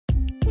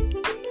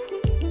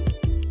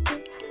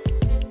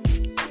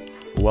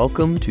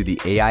Welcome to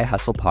the AI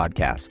Hustle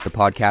Podcast, the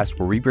podcast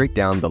where we break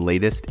down the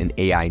latest in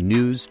AI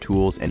news,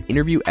 tools, and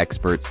interview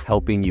experts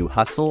helping you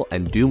hustle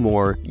and do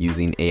more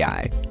using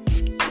AI.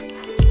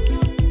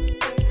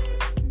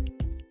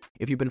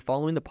 If you've been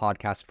following the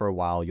podcast for a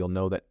while, you'll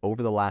know that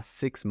over the last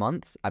 6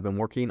 months, I've been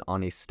working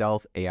on a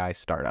stealth AI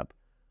startup.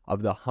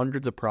 Of the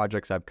hundreds of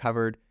projects I've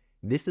covered,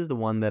 this is the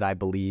one that I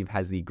believe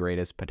has the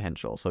greatest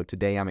potential. So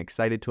today I'm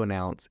excited to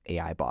announce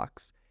AI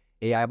Box.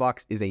 AI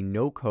Box is a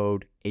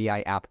no-code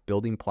AI app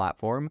building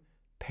platform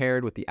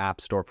paired with the App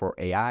Store for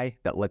AI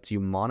that lets you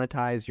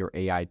monetize your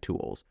AI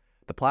tools.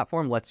 The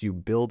platform lets you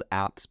build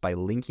apps by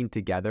linking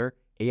together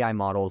AI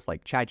models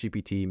like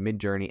ChatGPT,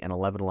 Midjourney, and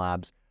 11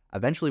 Labs.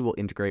 Eventually will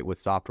integrate with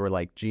software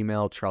like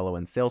Gmail, Trello,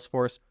 and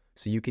Salesforce,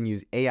 so you can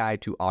use AI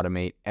to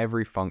automate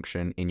every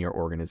function in your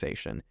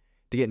organization.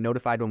 To get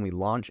notified when we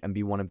launch and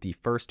be one of the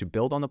first to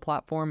build on the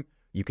platform,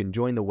 you can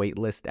join the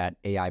waitlist at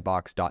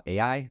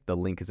aibox.ai. The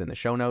link is in the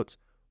show notes.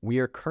 We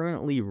are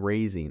currently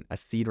raising a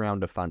seed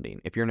round of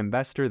funding. If you're an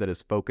investor that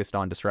is focused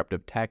on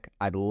disruptive tech,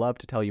 I'd love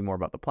to tell you more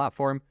about the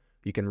platform.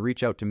 You can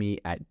reach out to me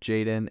at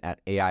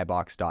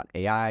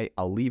jaden@aibox.ai.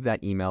 I'll leave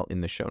that email in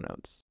the show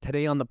notes.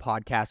 Today on the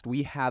podcast,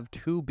 we have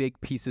two big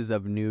pieces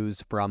of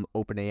news from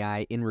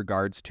OpenAI in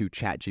regards to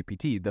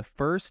ChatGPT. The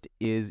first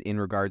is in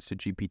regards to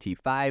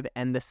GPT-5,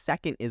 and the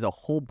second is a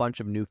whole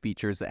bunch of new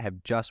features that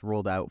have just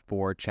rolled out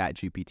for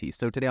ChatGPT.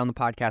 So today on the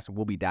podcast,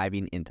 we'll be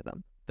diving into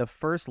them. The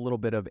first little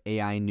bit of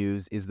AI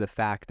news is the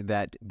fact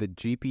that the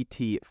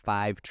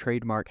GPT-5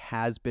 trademark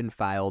has been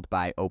filed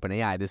by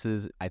OpenAI. This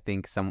is, I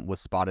think, was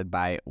spotted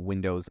by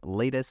Windows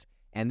Latest,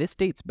 and this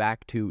dates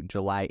back to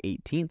July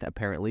 18th,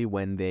 apparently,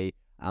 when they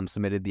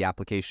submitted the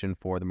application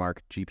for the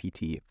mark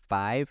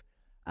GPT-5.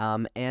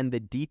 And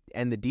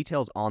the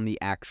details on the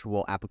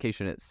actual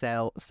application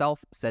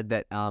itself said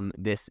that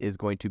this is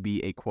going to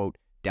be a, quote,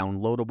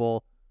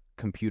 downloadable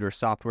computer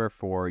software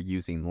for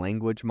using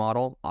language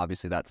model.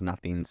 Obviously, that's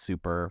nothing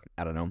super,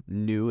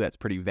 new. That's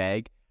pretty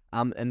vague.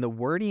 And the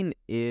wording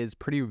is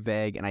pretty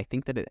vague, and I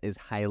think that it is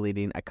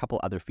highlighting a couple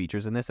other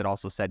features in this. It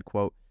also said,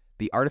 quote,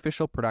 the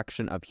artificial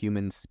production of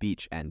human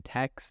speech and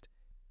text.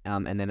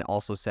 And then it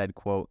also said,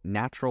 quote,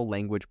 natural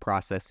language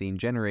processing,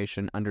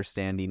 generation,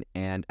 understanding,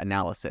 and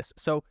analysis.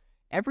 So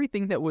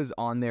everything that was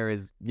on there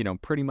is,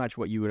 pretty much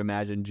what you would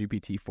imagine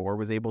GPT-4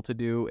 was able to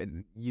do.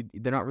 And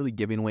they're not really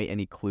giving away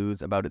any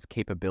clues about its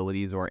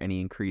capabilities or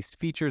any increased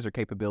features or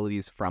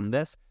capabilities from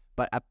this.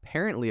 But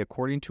apparently,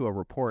 according to a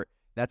report,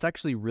 that's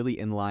actually really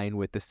in line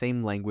with the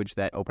same language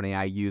that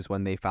OpenAI used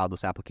when they filed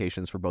those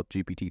applications for both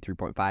GPT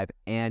 3.5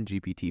 and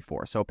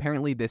GPT-4. So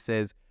apparently this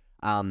is,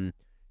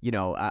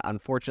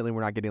 unfortunately,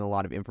 we're not getting a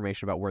lot of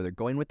information about where they're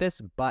going with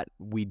this, but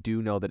we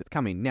do know that it's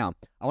coming. Now,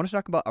 I want to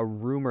talk about a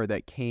rumor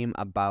that came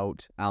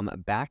about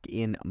back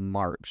in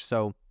March.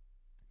 So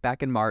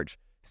back in March,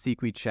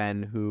 Siqi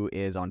Chen, who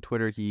is on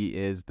Twitter, he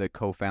is the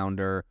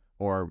co-founder,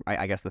 or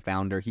I guess the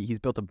founder. He's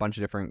built a bunch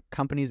of different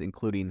companies,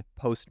 including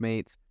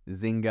Postmates,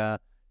 Zynga,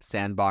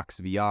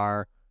 Sandbox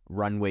VR,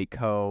 Runway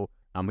Co.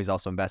 He's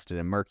also invested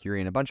in Mercury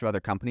and a bunch of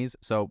other companies.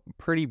 So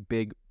pretty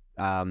big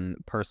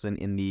person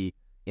in the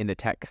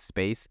tech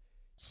space.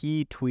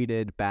 He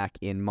tweeted back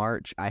in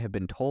March, I have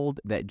been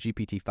told that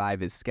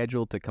GPT-5 is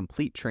scheduled to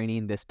complete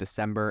training this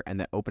December and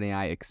that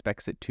OpenAI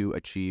expects it to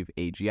achieve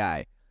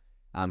AGI.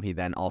 He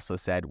then also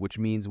said, which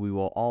means we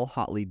will all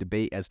hotly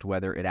debate as to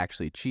whether it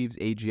actually achieves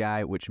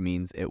AGI, which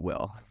means it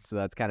will. So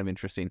that's kind of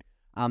interesting.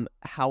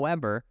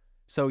 However,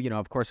 so,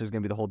 of course, there's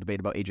going to be the whole debate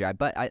about AGI,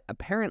 but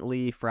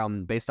apparently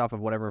based off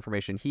of whatever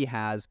information he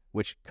has,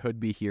 which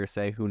could be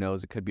hearsay, who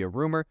knows, it could be a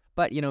rumor,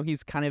 but,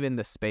 he's kind of in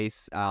the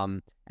space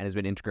and has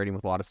been integrating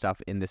with a lot of stuff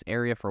in this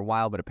area for a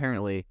while, but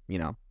apparently,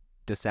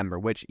 December,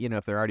 which,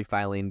 if they're already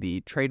filing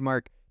the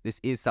trademark, this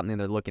is something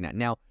they're looking at.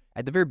 Now,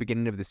 at the very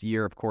beginning of this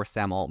year, of course,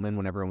 Sam Altman,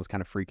 when everyone was kind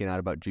of freaking out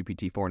about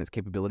GPT-4 and its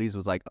capabilities,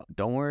 was like,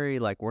 don't worry,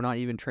 we're not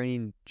even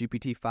training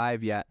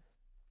GPT-5 yet.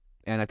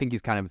 And I think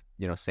he's kind of,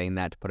 saying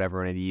that to put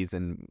everyone at ease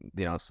and,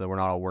 so we're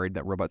not all worried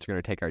that robots are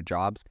going to take our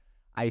jobs.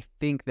 I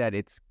think that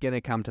it's going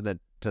to come to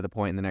the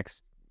point in the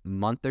next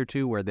month or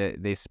two where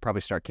they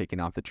probably start kicking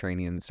off the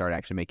training and start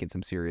actually making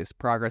some serious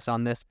progress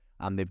on this.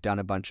 They've done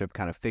a bunch of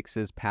kind of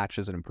fixes,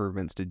 patches, and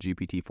improvements to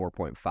GPT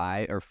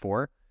 4.5 or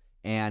 4.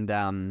 And,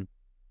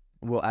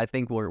 I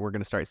think we're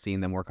going to start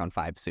seeing them work on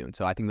 5 soon.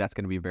 So I think that's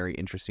going to be very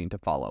interesting to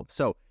follow.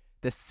 So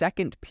the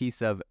second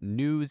piece of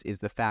news is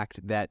the fact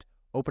that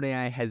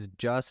OpenAI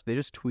just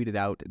tweeted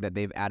out that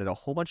they've added a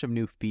whole bunch of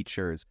new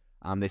features.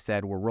 They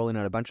said, we're rolling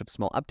out a bunch of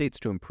small updates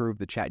to improve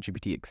the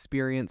ChatGPT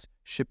experience,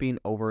 shipping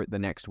over the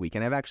next week.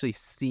 And I've actually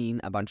seen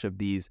a bunch of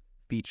these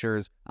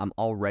features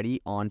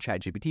already on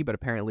ChatGPT, but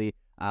apparently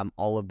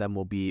all of them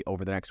will be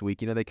over the next week.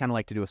 They kind of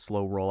like to do a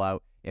slow rollout.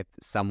 If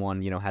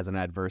someone, has an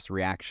adverse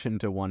reaction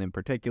to one in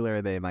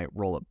particular, they might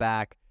roll it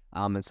back.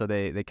 And so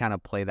they kind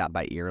of play that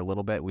by ear a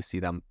little bit. We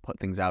see them put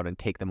things out and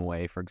take them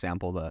away. For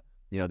example, the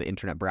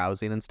internet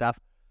browsing and stuff.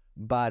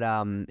 But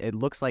it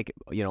looks like,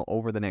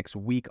 over the next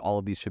week, all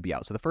of these should be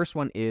out. So the first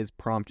one is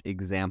prompt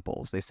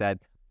examples. They said,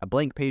 a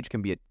blank page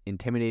can be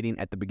intimidating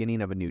at the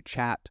beginning of a new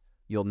chat.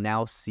 you'll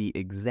now see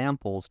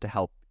examples to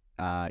help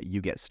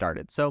you get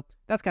started. So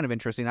that's kind of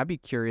interesting. I'd be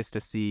curious to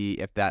see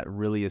if that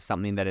really is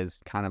something that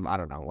is kind of, I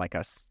don't know, like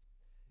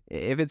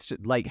if it's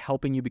just like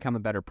helping you become a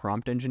better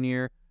prompt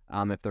engineer,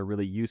 if they're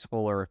really useful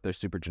or if they're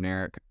super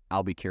generic.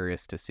 I'll be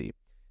curious to see.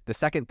 The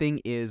second thing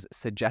is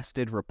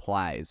suggested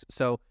replies.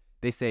 So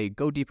they say,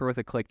 go deeper with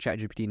a click.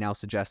 ChatGPT now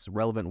suggests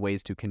relevant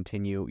ways to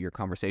continue your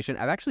conversation.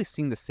 I've actually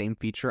seen the same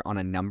feature on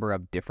a number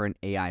of different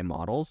AI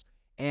models.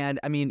 And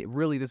I mean,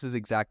 really, this is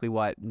exactly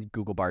what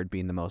Google Bard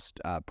being the most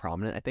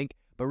prominent, I think.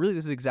 But really,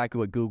 this is exactly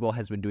what Google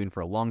has been doing for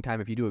a long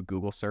time. If you do a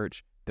Google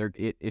search,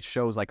 it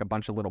shows like a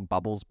bunch of little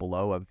bubbles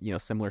below of,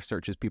 similar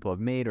searches people have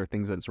made or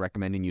things that it's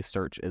recommending you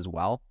search as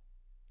well.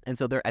 And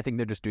so I think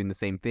they're just doing the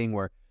same thing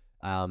where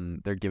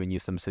they're giving you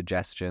some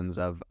suggestions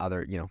of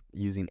other,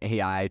 using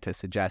AI to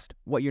suggest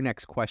what your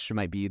next question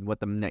might be, what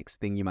the next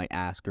thing you might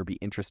ask or be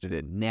interested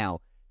in. Now,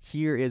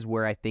 here is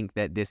where I think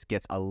that this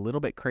gets a little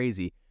bit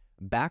crazy.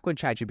 Back when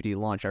ChatGPT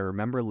launched, I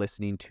remember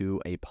listening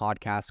to a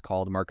podcast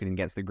called Marketing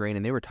Against the Grain,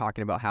 and they were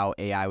talking about how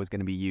AI was going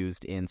to be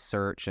used in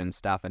search and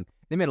stuff, and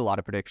they made a lot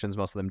of predictions.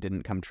 Most of them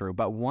didn't come true,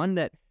 but one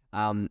that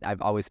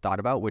I've always thought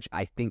about, which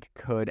I think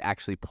could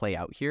actually play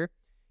out here,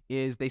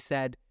 is they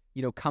said,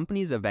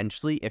 companies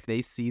eventually, if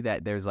they see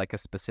that there's like a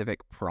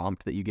specific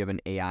prompt that you give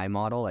an AI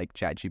model like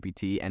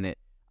ChatGPT, and it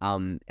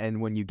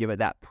and when you give it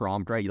that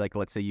prompt, right, like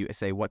let's say you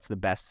say, what's the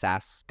best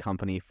SaaS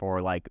company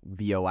for like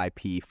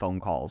VoIP phone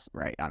calls,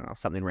 right? I don't know,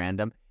 something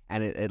random,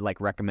 and it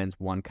like recommends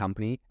one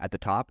company at the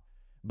top.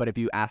 But if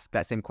you ask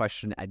that same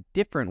question a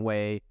different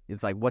way,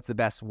 it's like, what's the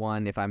best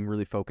one if I'm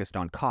really focused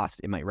on cost?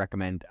 It might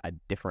recommend a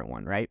different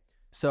one, right?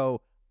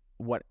 So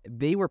what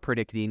they were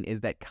predicting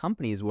is that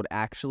companies would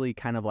actually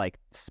kind of like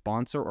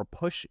sponsor or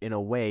push in a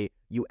way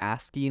you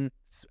asking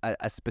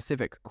a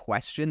specific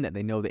question that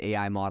they know the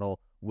AI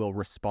model will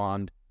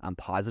respond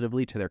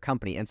positively to their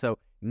company. And so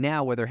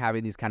now where they're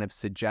having these kind of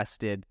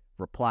suggested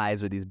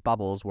replies or these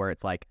bubbles where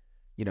it's like,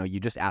 you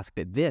just asked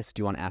it this, do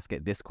you want to ask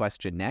it this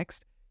question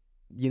next?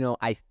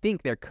 I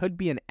think there could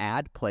be an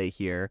ad play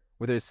here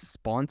where there's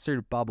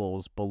sponsored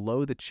bubbles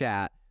below the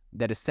chat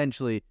that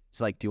essentially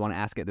it's like, do you want to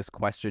ask it this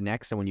question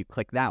next? And when you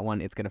click that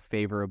one, it's going to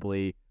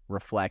favorably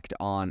reflect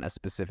on a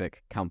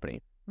specific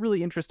company.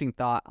 Really interesting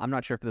thought. I'm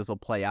not sure if this will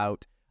play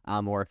out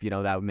or if,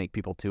 that would make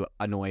people too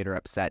annoyed or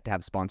upset to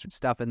have sponsored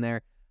stuff in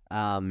there,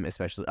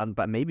 especially,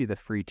 but maybe the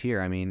free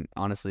tier. I mean,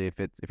 honestly, if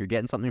you're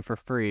getting something for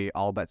free,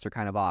 all bets are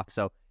kind of off.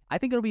 So I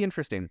think it'll be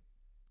interesting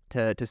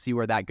to see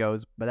where that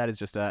goes, but that is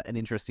just an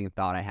interesting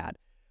thought I had.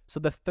 So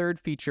the third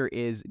feature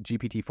is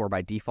GPT-4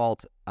 by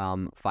default.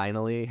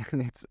 Finally,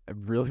 it's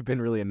really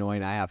been really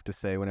annoying, I have to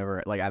say,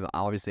 whenever, like, I'm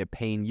obviously a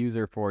paying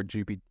user for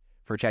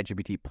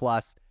ChatGPT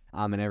Plus,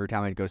 and every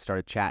time I go start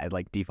a chat, it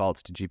like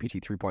defaults to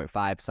GPT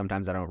 3.5.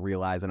 Sometimes I don't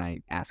realize, and I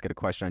ask it a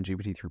question on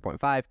GPT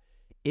 3.5.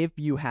 If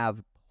you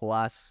have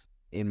Plus,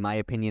 in my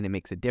opinion, it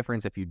makes a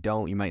difference. If you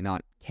don't, you might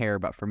not care,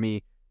 but for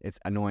me, it's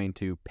annoying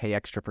to pay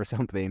extra for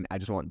something. I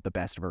just want the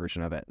best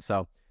version of it.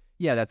 So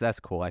yeah, that's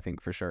cool, I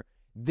think, for sure.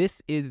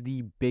 This is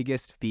the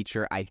biggest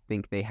feature I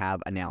think they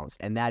have announced,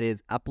 and that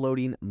is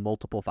uploading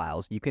multiple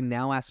files. You can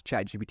now ask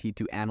ChatGPT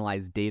to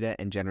analyze data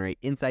and generate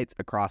insights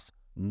across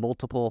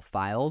multiple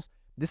files.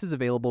 This is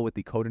available with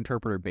the Code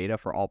Interpreter beta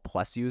for all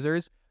Plus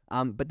users,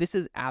 but this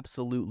is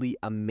absolutely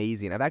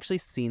amazing. I've actually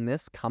seen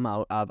this come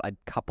out of a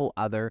couple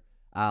other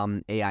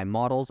AI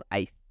models.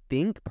 I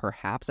think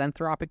perhaps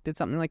Anthropic did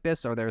something like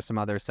this, or there are some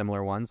other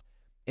similar ones.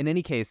 In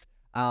any case,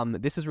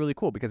 this is really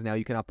cool because now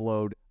you can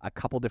upload a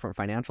couple different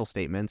financial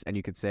statements, and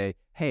you could say,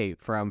 hey,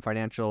 from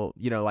financial,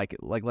 like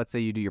let's say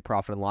you do your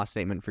profit and loss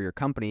statement for your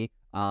company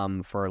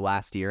for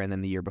last year and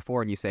then the year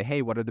before, and you say,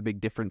 hey, what are the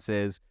big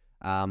differences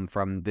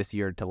from this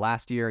year to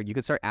last year? You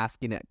could start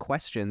asking it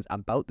questions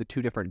about the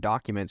two different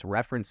documents,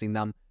 referencing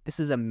them. This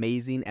is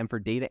amazing, and for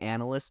data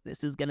analysts,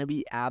 this is going to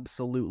be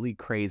absolutely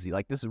crazy.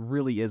 Like, this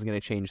really is going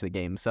to change the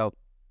game. So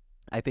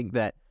I think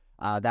that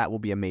that will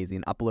be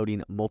amazing,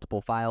 uploading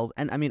multiple files.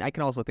 And I mean, I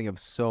can also think of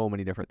so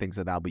many different things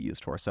that that'll be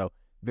used for. So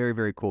very,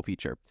 very cool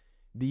feature.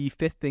 The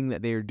fifth thing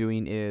that they're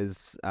doing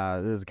is,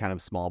 this is kind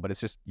of small, but it's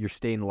just you're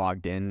staying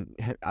logged in.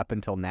 Up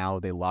until now,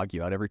 they log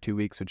you out every 2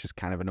 weeks, which is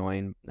kind of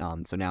annoying.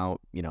 So now,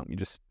 you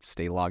just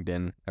stay logged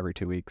in every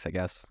 2 weeks, I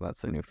guess.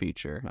 That's a new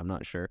feature. I'm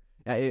not sure.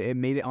 It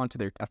made it onto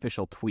their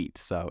official tweet,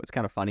 so it's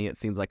kind of funny. It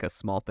seems like a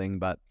small thing,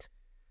 but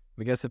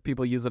I guess if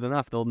people use it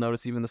enough, they'll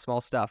notice even the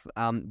small stuff.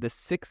 The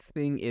sixth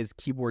thing is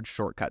keyboard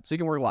shortcuts. So you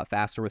can work a lot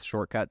faster with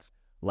shortcuts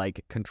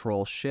like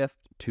Control-Shift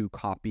to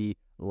copy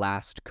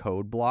last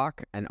code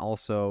block, and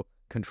also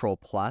Control+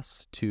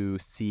 to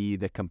see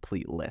the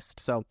complete list.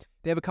 So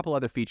they have a couple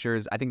other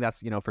features. I think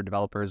that's, for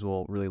developers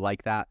will really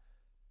like that.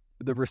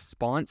 The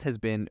response has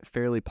been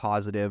fairly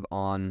positive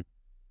on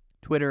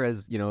Twitter,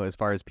 as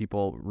far as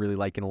people really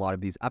liking a lot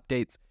of these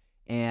updates.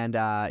 And,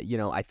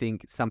 I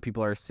think some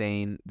people are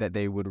saying that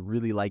they would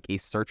really like a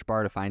search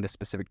bar to find a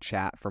specific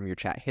chat from your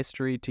chat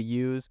history to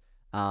use.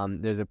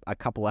 There's a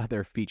couple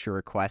other feature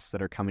requests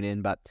that are coming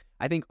in, but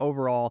I think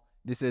overall,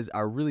 this is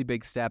a really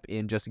big step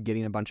in just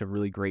getting a bunch of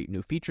really great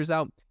new features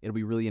out. It'll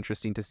be really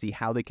interesting to see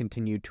how they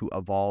continue to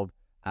evolve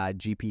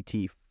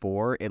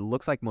GPT-4. It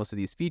looks like most of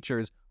these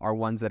features are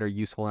ones that are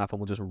useful enough and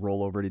will just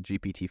roll over to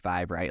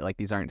GPT-5, right? Like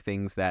these aren't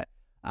things that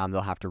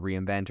they'll have to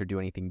reinvent or do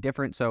anything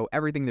different. So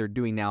everything they're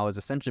doing now is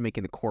essentially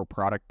making the core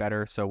product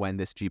better. So when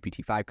this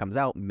GPT-5 comes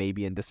out,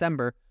 maybe in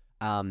December,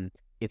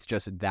 it's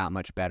just that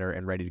much better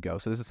and ready to go.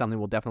 So this is something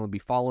we'll definitely be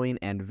following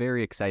and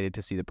very excited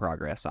to see the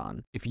progress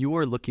on. If you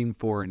are looking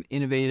for an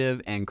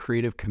innovative and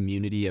creative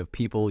community of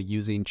people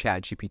using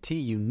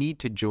ChatGPT, you need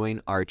to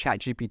join our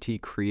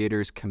ChatGPT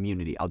creators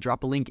community. I'll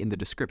drop a link in the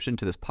description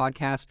to this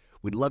podcast.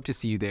 We'd love to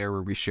see you there,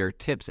 where we share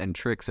tips and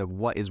tricks of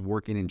what is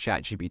working in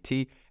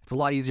ChatGPT. It's a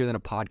lot easier than a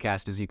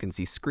podcast, as you can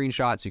see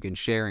screenshots, you can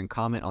share and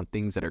comment on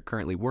things that are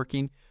currently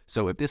working.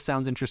 So if this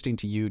sounds interesting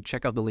to you,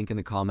 check out the link in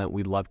the comment.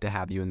 We'd love to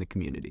have you in the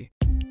community.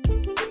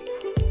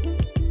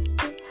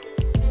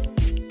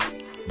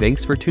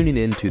 Thanks for tuning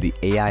in to the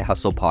AI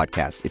Hustle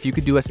podcast. If you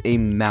could do us a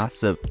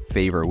massive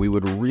favor, we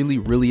would really,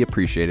 really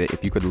appreciate it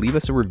if you could leave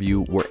us a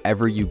review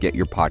wherever you get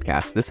your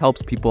podcasts. This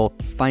helps people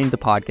find the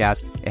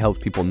podcast. It helps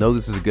people know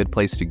this is a good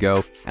place to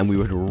go. And we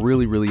would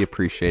really, really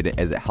appreciate it,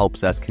 as it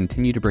helps us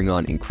continue to bring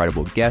on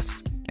incredible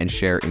guests and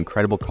share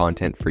incredible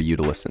content for you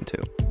to listen to.